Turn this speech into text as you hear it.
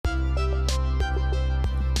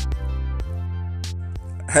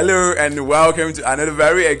Hello and welcome to another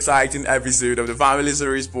very exciting episode of the Family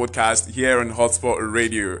Series podcast here on Hotspot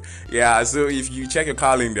Radio. Yeah, so if you check your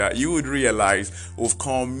calendar, you would realize we've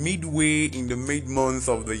come midway in the mid-month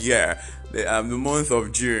of the year, the month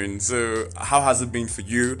of June. So how has it been for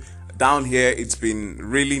you? Down here, it's been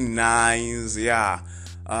really nice. Yeah.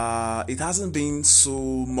 It hasn't been so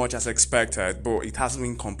much as expected, but it hasn't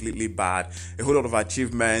been completely bad. A whole lot of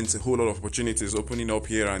achievements, a whole lot of opportunities opening up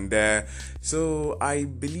here and there. So I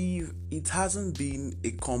believe it hasn't been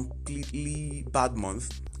a completely bad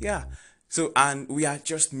month. Yeah. So, and we are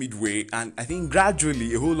just midway, and I think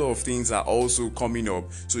gradually a whole lot of things are also coming up.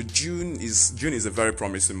 So June is a very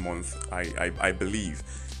promising month, I believe.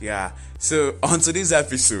 Yeah. So on today's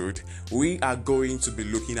episode, we are going to be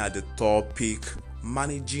looking at the topic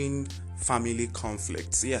managing family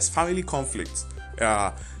conflicts. Yes, family conflicts.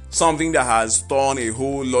 Something that has torn a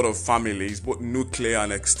whole lot of families, both nuclear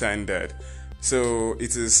and extended. So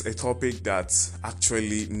it is a topic that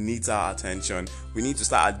actually needs our attention. We need to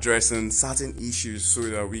start addressing certain issues so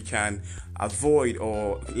that we can avoid,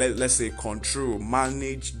 or let's say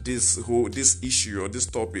manage this issue or this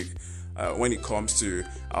topic when it comes to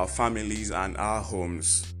our families and our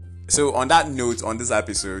homes. So on that note, on this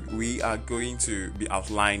episode, we are going to be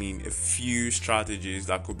outlining a few strategies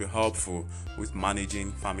that could be helpful with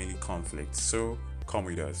managing family conflicts. So come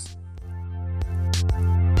with us.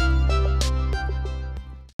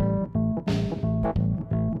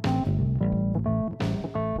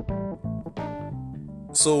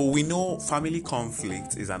 So we know family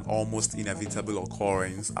conflict is an almost inevitable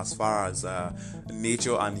occurrence as far as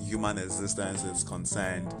nature and human existence is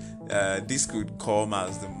concerned. This could come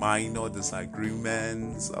as the minor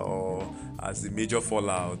disagreements or as the major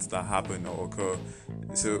fallouts that happen or occur.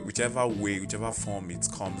 So whichever way, whichever form it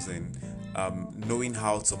comes in, knowing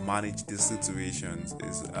how to manage these situations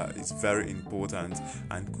is very important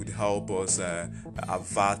and could help us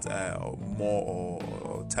avert more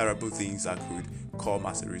or terrible things that could come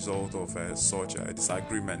as a result of such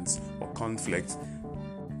disagreements or conflict.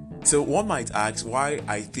 So one might ask why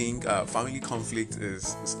I think family conflict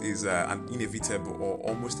is an inevitable or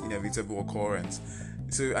almost inevitable occurrence.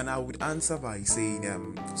 So, and I would answer by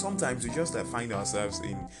saying sometimes we just find ourselves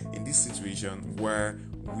in this situation where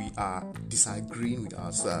we are disagreeing with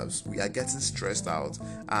ourselves, we are getting stressed out,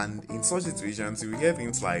 and in such situations you hear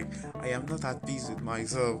things like I am not at peace with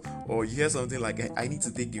myself, or you hear something like I need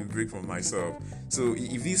to take a break from myself. So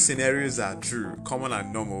if these scenarios are true, common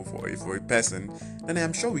and normal for a person, then I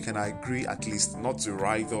am sure we can agree at least not to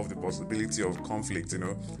write off the possibility of conflict,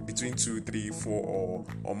 between 2, 3, 4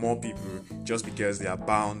 or more people just because they are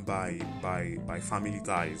bound by family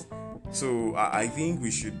ties. So I think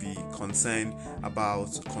we should be concerned about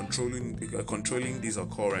controlling these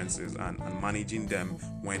occurrences and managing them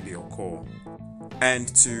when they occur.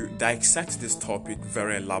 And to dissect this topic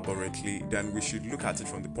very elaborately, then we should look at it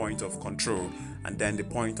from the point of control and then the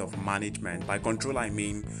point of management. By control, I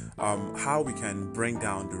mean how we can bring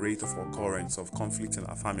down the rate of occurrence of conflict in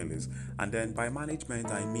our families. And then by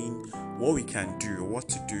management, I mean what we can do, what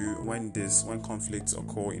to do when conflicts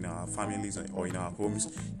occur in our families or in our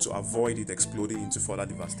homes to avoid it exploding into further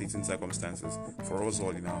devastating circumstances for us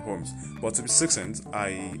all in our homes. But to be succinct,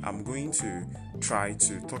 I am going to try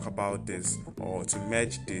to talk about this or to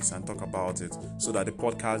merge this and talk about it so that the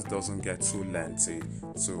podcast doesn't get too lengthy,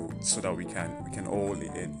 so that we can all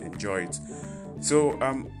enjoy it. So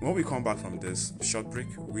when we come back from this short break,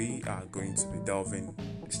 we are going to be delving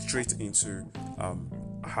straight into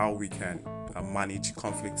how we can manage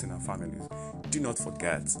conflict in our families. Do not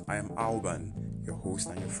forget, I am Alban, your host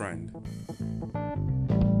and your friend.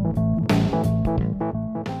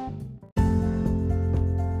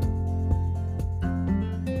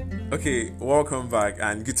 Okay, welcome back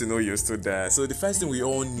and good to know you're still there. So the first thing we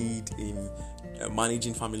all need in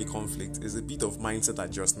managing family conflict is a bit of mindset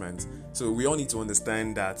adjustment. So we all need to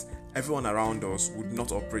understand that everyone around us would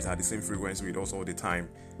not operate at the same frequency with us all the time.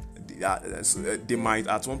 They might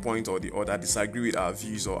at one point or the other disagree with our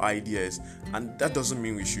views or ideas, and that doesn't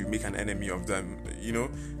mean we should make an enemy of them.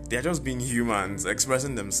 They're just being humans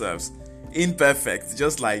expressing themselves. Imperfect,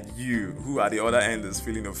 just like you, who at the other end is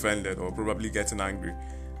feeling offended or probably getting angry.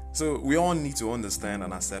 So we all need to understand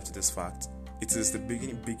and accept this fact. It is the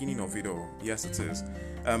beginning of it all. Yes, it is.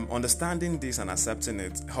 Understanding this and accepting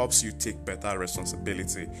it helps you take better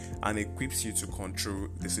responsibility and equips you to control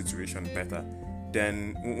the situation better.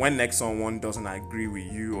 Then when next someone doesn't agree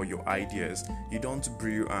with you or your ideas, you don't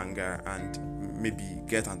brew anger and maybe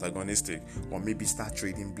get antagonistic or maybe start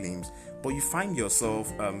trading blames. But you find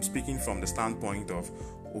yourself speaking from the standpoint of,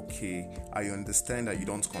 okay, I understand that you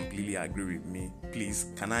don't completely agree with me. Please,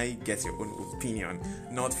 can I get your own opinion?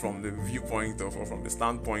 Not from the viewpoint of, or from the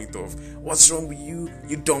standpoint of, what's wrong with you,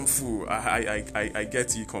 you dumb fool. I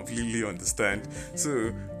get you, completely understand.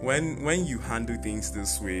 So when you handle things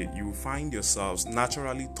this way, you find yourselves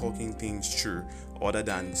naturally talking things through other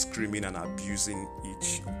than screaming and abusing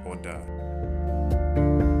each other.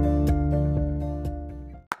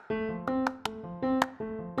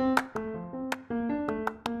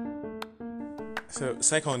 So,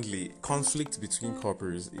 secondly, conflict between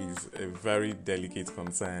couples is a very delicate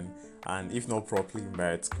concern, and if not properly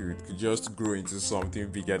met, could just grow into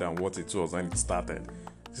something bigger than what it was when it started.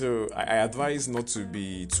 So, I advise not to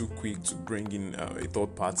be too quick to bring in a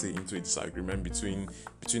third party into a disagreement between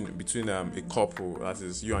a couple, that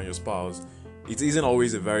is you and your spouse. It isn't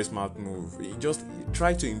always a very smart move. You just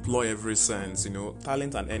try to employ every sense,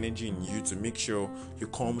 talent and energy in you to make sure you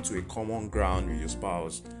come to a common ground with your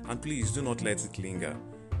spouse. And please do not let it linger.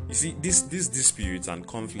 You see, these disputes and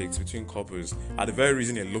conflicts between couples are the very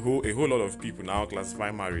reason a whole lot of people now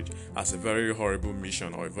classify marriage as a very horrible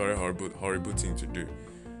mission or a very horrible thing to do.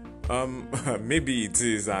 Maybe it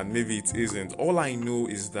is and maybe it isn't. All I know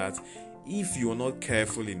is that if you're not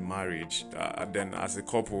careful in marriage, then as a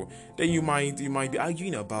couple, then you might be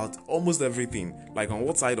arguing about almost everything, like on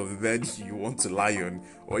what side of the bed you want to lie on,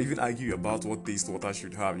 or even argue about what taste water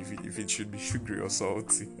should have, if it should be sugary or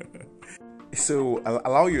salty. So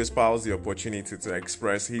allow your spouse the opportunity to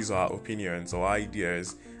express his or her opinions or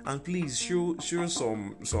ideas, and please show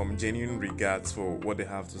some genuine regards for what they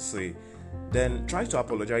have to say. Then try to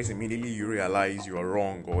apologize immediately you realize you are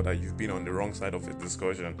wrong or that you've been on the wrong side of the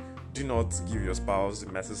discussion. Do not give your spouse the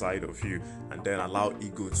messy side of you and then allow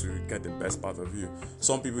ego to get the best part of you.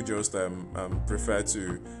 Some people just prefer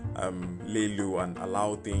to lay low and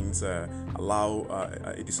allow a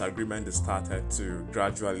disagreement that started to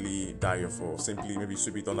gradually die off, or simply maybe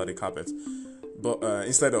sweep it under the carpet. But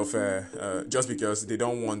instead of just because they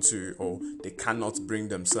don't want to or they cannot bring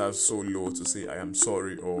themselves so low to say I am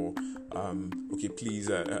sorry, or okay, please,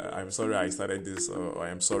 I'm sorry I started this, or I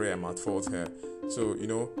am sorry I'm at fault here. So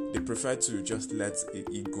they prefer to just let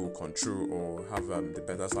ego control or have the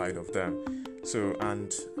better side of them. So,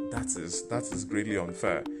 and that is greatly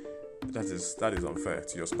unfair. That is unfair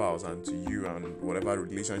to your spouse and to you and whatever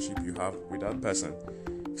relationship you have with that person.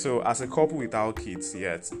 So, as a couple without kids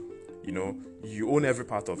yet, you own every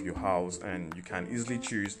part of your house, and you can easily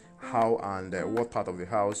choose how and what part of the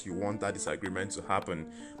house you want that disagreement to happen.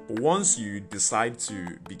 But once you decide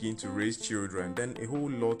to begin to raise children, then a whole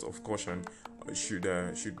lot of caution should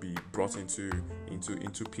be brought into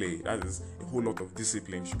play. That is, a whole lot of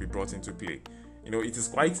discipline should be brought into play. It is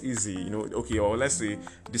quite easy, okay, or let's say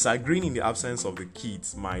disagreeing in the absence of the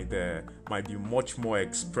kids might be much more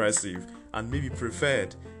expressive and maybe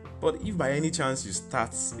preferred. But if by any chance you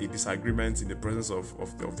start a disagreement in the presence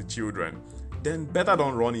of the children, then better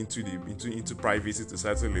don't run into privacy to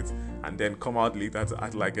settle it and then come out later to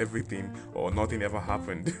act like everything or nothing ever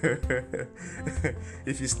happened.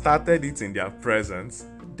 If you started it in their presence,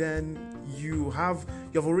 then you have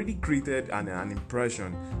already created an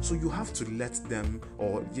impression. So you have to let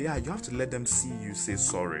them see you say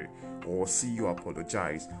sorry, or see you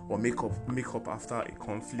apologize, or make up after a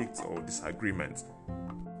conflict or disagreement.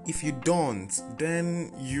 If you don't,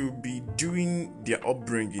 then you'll be doing their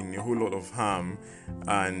upbringing a whole lot of harm,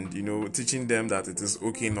 and teaching them that it is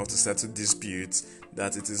okay not to settle disputes,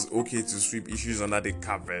 that it is okay to sweep issues under the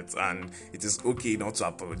carpet, and it is okay not to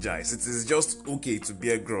apologize. It is just okay to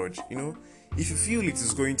bear grudge. If you feel it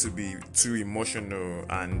is going to be too emotional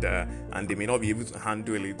and they may not be able to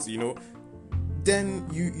handle it, then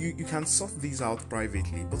you can sort these out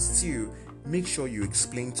privately, but still make sure you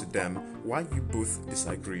explain to them why you both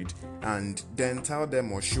disagreed, and then tell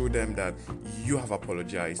them or show them that you have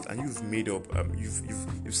apologized and you've made up,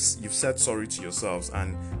 you've said sorry to yourselves,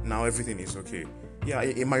 and now everything is okay. Yeah,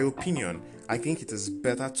 in my opinion, I think it is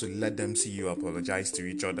better to let them see you apologize to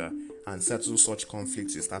each other and settle such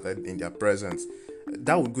conflicts you started in their presence.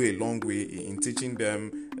 That would go a long way in teaching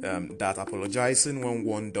them that apologizing when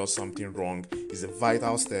one does something wrong is a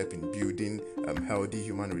vital step in building healthy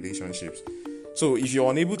human relationships. So if you're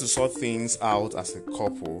unable to sort things out as a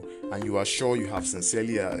couple, and you are sure you have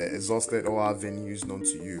sincerely exhausted all avenues known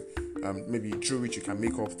to you, maybe through which you can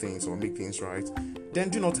make up things or make things right, then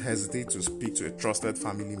do not hesitate to speak to a trusted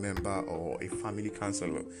family member or a family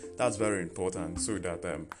counselor. That's very important, so that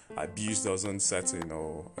abuse doesn't set in,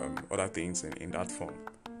 or other things in that form.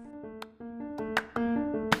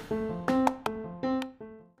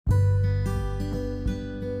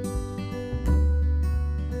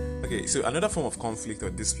 So another form of conflict or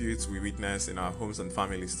dispute we witness in our homes and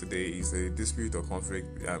families today is a dispute or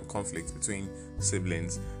conflict between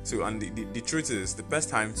siblings. So, and the truth is, the best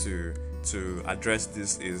time to address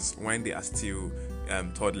this is when they are still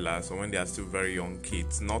toddlers, or when they are still very young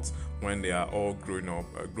kids, not when they are all grown up,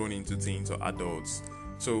 grown into teens or adults.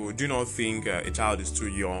 So do not think a child is too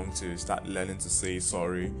young to start learning to say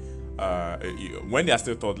sorry. When they are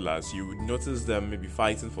still toddlers, you would notice them maybe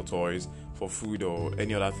fighting for toys, for food, or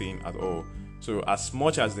any other thing at all. So as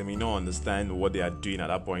much as they may not understand what they are doing at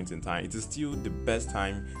that point in time, it is still the best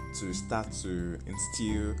time to start to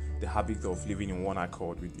instill the habit of living in one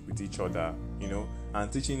accord with each other,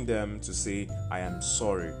 and teaching them to say, I am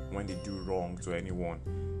sorry when they do wrong to anyone.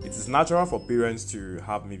 It is natural for parents to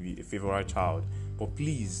have maybe a favorite child, but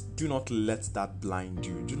please do not let that blind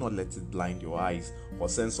you. Do not let it blind your eyes or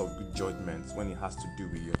sense of good judgment when it has to do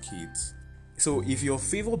with your kids. So if your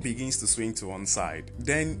favor begins to swing to one side,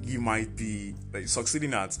 then you might be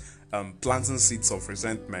succeeding at planting seeds of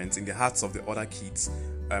resentment in the hearts of the other kids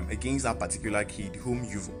against that particular kid whom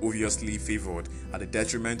you've obviously favored at the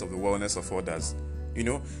detriment of the wellness of others.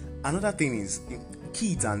 Another thing is,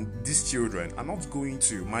 kids and these children are not going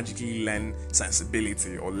to magically learn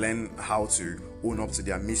sensibility or learn how to own up to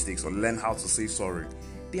their mistakes or learn how to say sorry.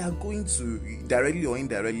 They are going to directly or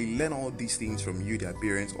indirectly learn all these things from you, their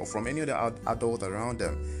parents, or from any other adult around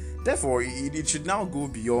them. Therefore, it should now go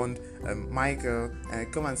beyond Michael,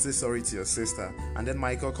 come and say sorry to your sister, and then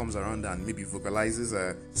Michael comes around and maybe vocalizes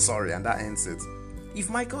sorry, and that ends it. If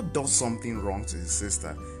Michael does something wrong to his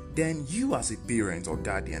sister, then you as a parent or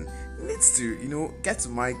guardian needs to, get to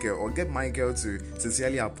Michael or get Michael to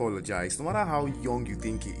sincerely apologize. No matter how young you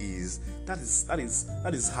think he is, that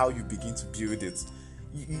is how you begin to build it.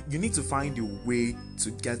 You need to find a way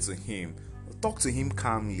to get to him. Talk to him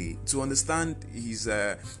calmly to understand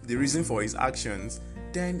the reason for his actions.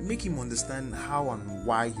 Then make him understand how and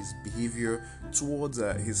why his behavior towards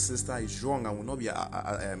his sister is wrong and will not be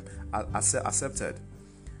accepted.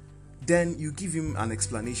 Then you give him an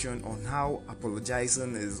explanation on how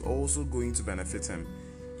apologizing is also going to benefit him.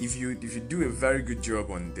 If you do a very good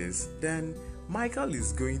job on this, then Michael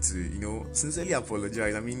is going to, sincerely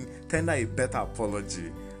apologize. Tender a better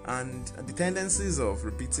apology, and the tendencies of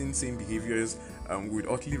repeating same behaviors would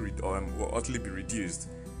utterly be reduced.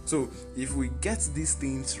 So, if we get these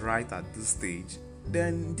things right at this stage,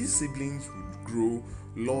 then these siblings would grow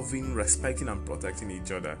loving, respecting, and protecting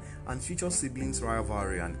each other, and future siblings'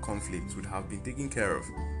 rivalry and conflict would have been taken care of.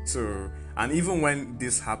 So, and even when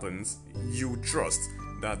this happens, you trust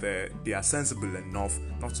that they are sensible enough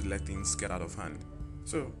not to let things get out of hand.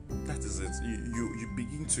 So that is it. You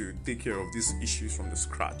begin to take care of these issues from the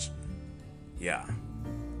scratch. Yeah.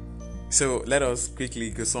 So let us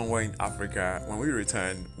quickly go somewhere in Africa. When we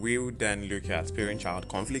return, we will then look at parent-child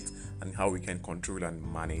conflict and how we can control and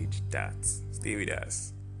manage that. Stay with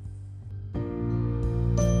us.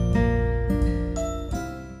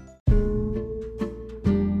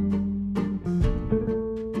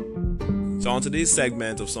 So on today's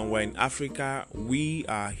segment of Somewhere in Africa, we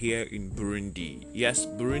are here in Burundi. Yes,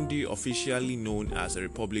 Burundi, officially known as the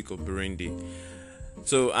Republic of Burundi.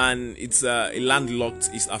 So, and it's a landlocked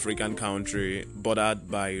East African country bordered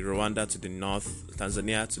by Rwanda to the north,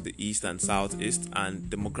 Tanzania to the east and southeast, and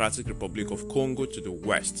Democratic Republic of Congo to the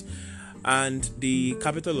west. And the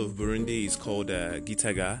capital of Burundi is called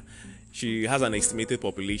Gitega. She has an estimated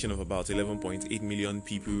population of about 11.8 million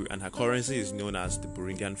people, and her currency is known as the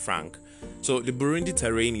Burundian franc. So the Burundi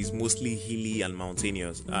terrain is mostly hilly and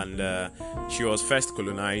mountainous, and she was first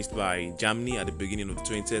colonized by Germany at the beginning of the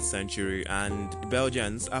 20th century, and the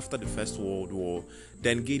Belgians after the First World War,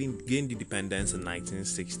 then gained independence in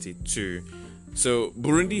 1962. So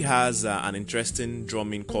Burundi has an interesting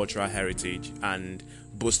drumming cultural heritage and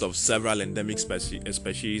boasts of several endemic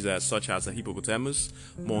species such as hippopotamus,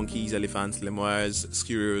 monkeys, elephants, lemurs,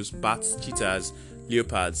 squirrels, bats, cheetahs,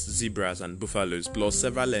 leopards, zebras, and buffaloes, plus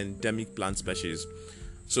several endemic plant species.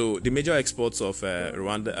 So the major exports of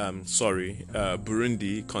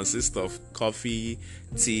Burundi consist of coffee,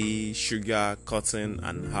 tea, sugar, cotton,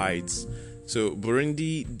 and hides. So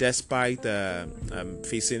Burundi, despite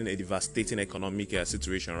facing a devastating economic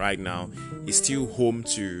situation right now, is still home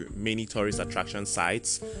to many tourist attraction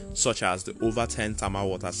sites, such as the over 10 thermal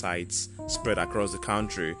water sites spread across the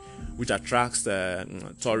country, which attracts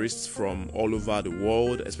tourists from all over the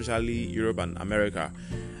world, especially Europe and America,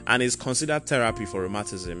 and is considered therapy for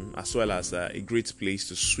rheumatism, as well as a great place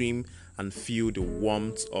to swim and feel the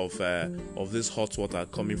warmth of this hot water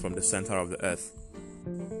coming from the center of the earth.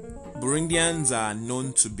 Burundians are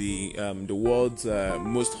known to be the world's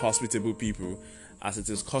most hospitable people, as it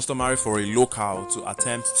is customary for a local to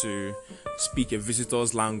attempt to speak a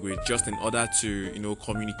visitor's language just in order to,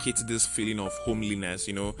 communicate this feeling of homeliness,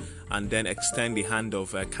 and then extend the hand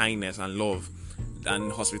of kindness and love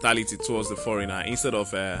and hospitality towards the foreigner instead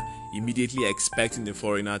of immediately expecting the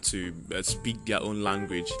foreigner to speak their own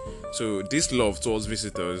language. So this love towards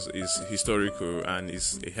visitors is historical and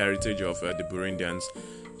is a heritage of the Burundians.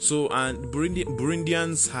 So, and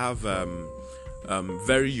Burundians have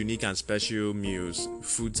very unique and special meals,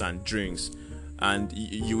 foods and drinks, and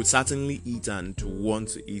you would certainly eat and want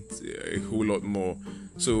to eat a whole lot more.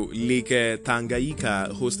 So Lake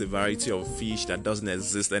Tanganyika hosts a variety of fish that doesn't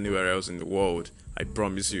exist anywhere else in the world, I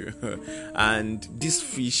promise you. And this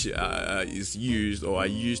fish is used or are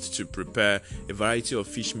used to prepare a variety of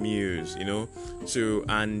fish meals, So,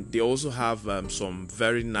 and they also have some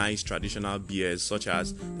very nice traditional beers such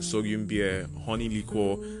as the sorghum beer, honey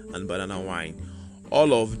liquor, and banana wine.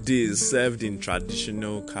 All of these served in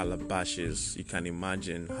traditional calabashes. You can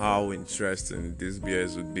imagine how interesting these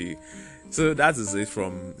beers would be. So that is it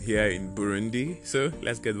from here in Burundi. So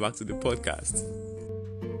let's get back to the podcast.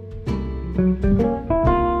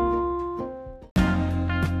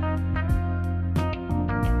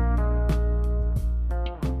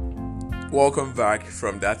 Welcome back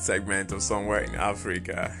from that segment of Somewhere in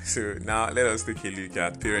Africa. So now let us take a look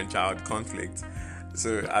at parent-child conflict.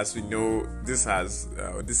 So as we know, this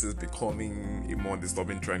is becoming a more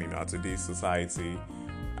disturbing trend in our today's society,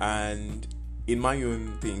 and in my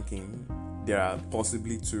own thinking, there are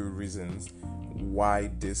possibly two reasons why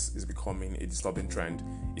this is becoming a disturbing trend.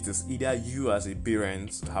 It is either you as a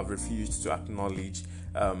parent have refused to acknowledge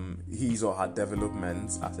his or her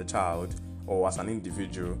development as a child or as an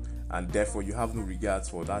individual, and therefore you have no regards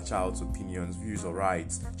for that child's opinions, views, or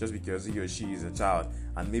rights just because he or she is a child,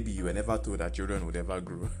 and maybe you were never told that children would ever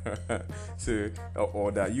grow. So,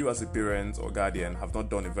 or that you as a parent or guardian have not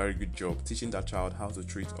done a very good job teaching that child how to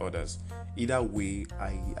treat others. Either way,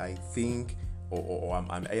 I think, or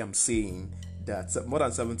I am saying that more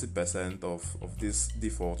than 70% of this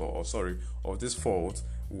default, or this fault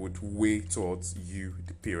would weigh towards you,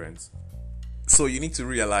 the parents. So you need to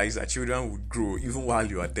realize that children would grow even while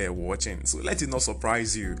you are there watching. So let it not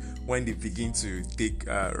surprise you when they begin to take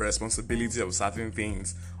responsibility of certain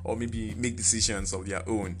things or maybe make decisions of their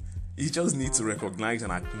own. You just need to recognize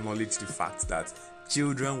and acknowledge the fact that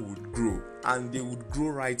children would grow, and they would grow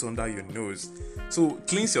right under your nose. So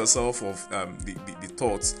cleanse yourself of the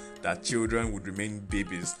thoughts that children would remain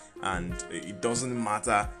babies and it doesn't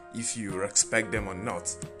matter if you respect them or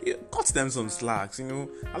not. Cut them some slacks,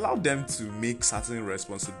 allow them to make certain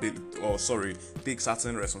take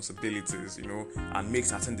certain responsibilities, and make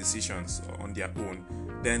certain decisions on their own.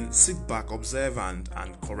 Then sit back, observe and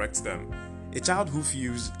correct them. A child who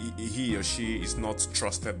feels he or she is not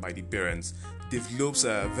trusted by the parents develops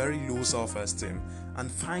a very low self-esteem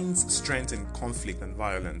and finds strength in conflict and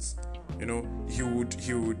violence. He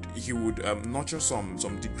would nurture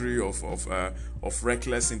some degree of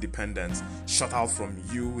reckless independence, shut out from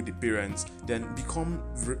you, the parents, then become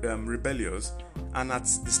rebellious, and at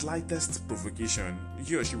the slightest provocation,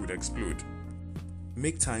 he or she would explode.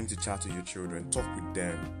 Make time to chat to your children, talk with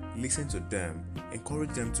them, listen to them,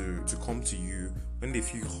 encourage them to come to you when they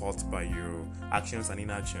feel hurt by your actions and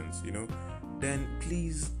inactions, Then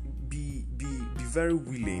please be very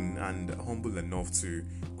willing and humble enough to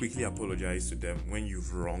quickly apologize to them when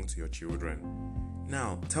you've wronged your children.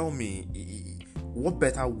 Now, tell me, what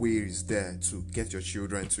better way is there to get your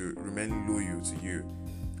children to remain loyal to you?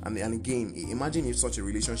 And again, imagine if such a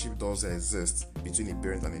relationship does exist between a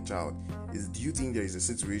parent and a child. Do you think there is a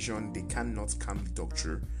situation they cannot calmly talk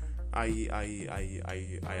through? I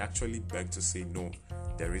actually beg to say no,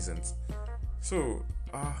 there isn't. So,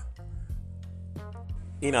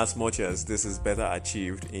 in as much as this is better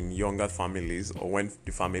achieved in younger families, or when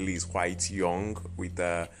the family is quite young, with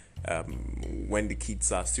when the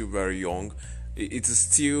kids are still very young, it is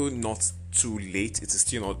still not too late. It is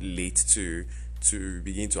still not late to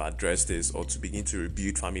begin to address this or to begin to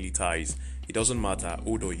rebuild family ties. It doesn't matter,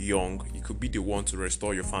 old or young, you could be the one to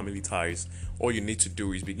restore your family ties. All you need to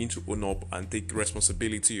do is begin to own up and take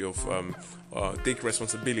responsibility when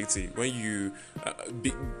you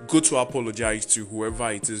go to apologize to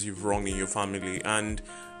whoever it is you've wronged in your family, and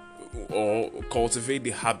or cultivate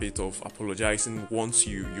the habit of apologizing once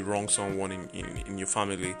you wrong someone in your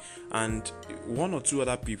family, and one or two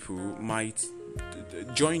other people might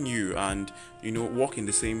join you and walk in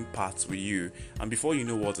the same path with you, and before you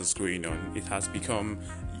know what is going on, it has become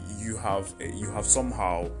you have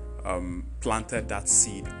somehow planted that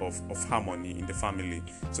seed of harmony in the family.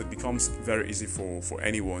 So it becomes very easy for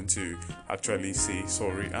anyone to actually say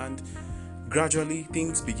sorry and gradually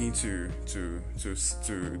things begin to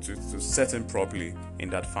set in properly in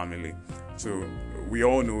that family. So we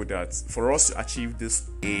all know that for us to achieve this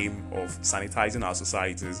aim of sanitizing our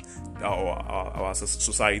societies, our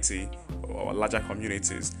society, or larger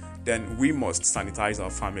communities, then we must sanitize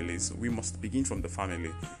our families. We must begin from the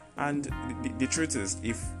family. And the truth is,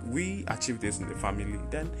 if we achieve this in the family,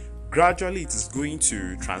 then gradually it is going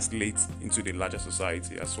to translate into the larger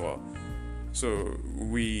society as well. So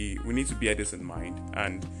we need to bear this in mind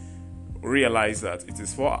and realize that it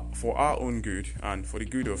is for our own good and for the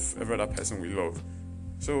good of every other person we love.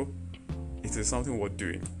 So it is something worth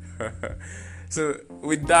doing. So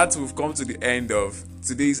with that, we've come to the end of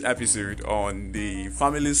today's episode on the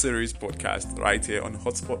Family Series podcast right here on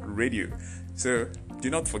Hotspot Radio. So do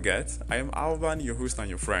not forget, I am Alban, your host and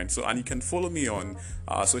your friend. So, and you can follow me on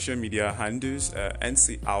social media handles,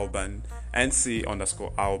 NC_Alban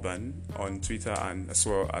on Twitter and as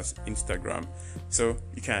well as Instagram. So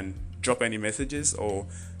you can drop any messages or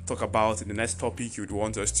talk about the next topic you'd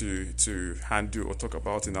want us to handle or talk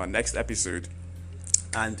about in our next episode,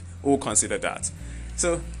 and we'll consider that.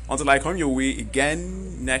 So until I come your way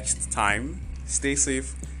again next time, stay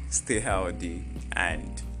safe, stay healthy,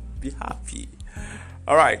 and be happy.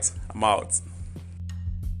 All right, I'm out.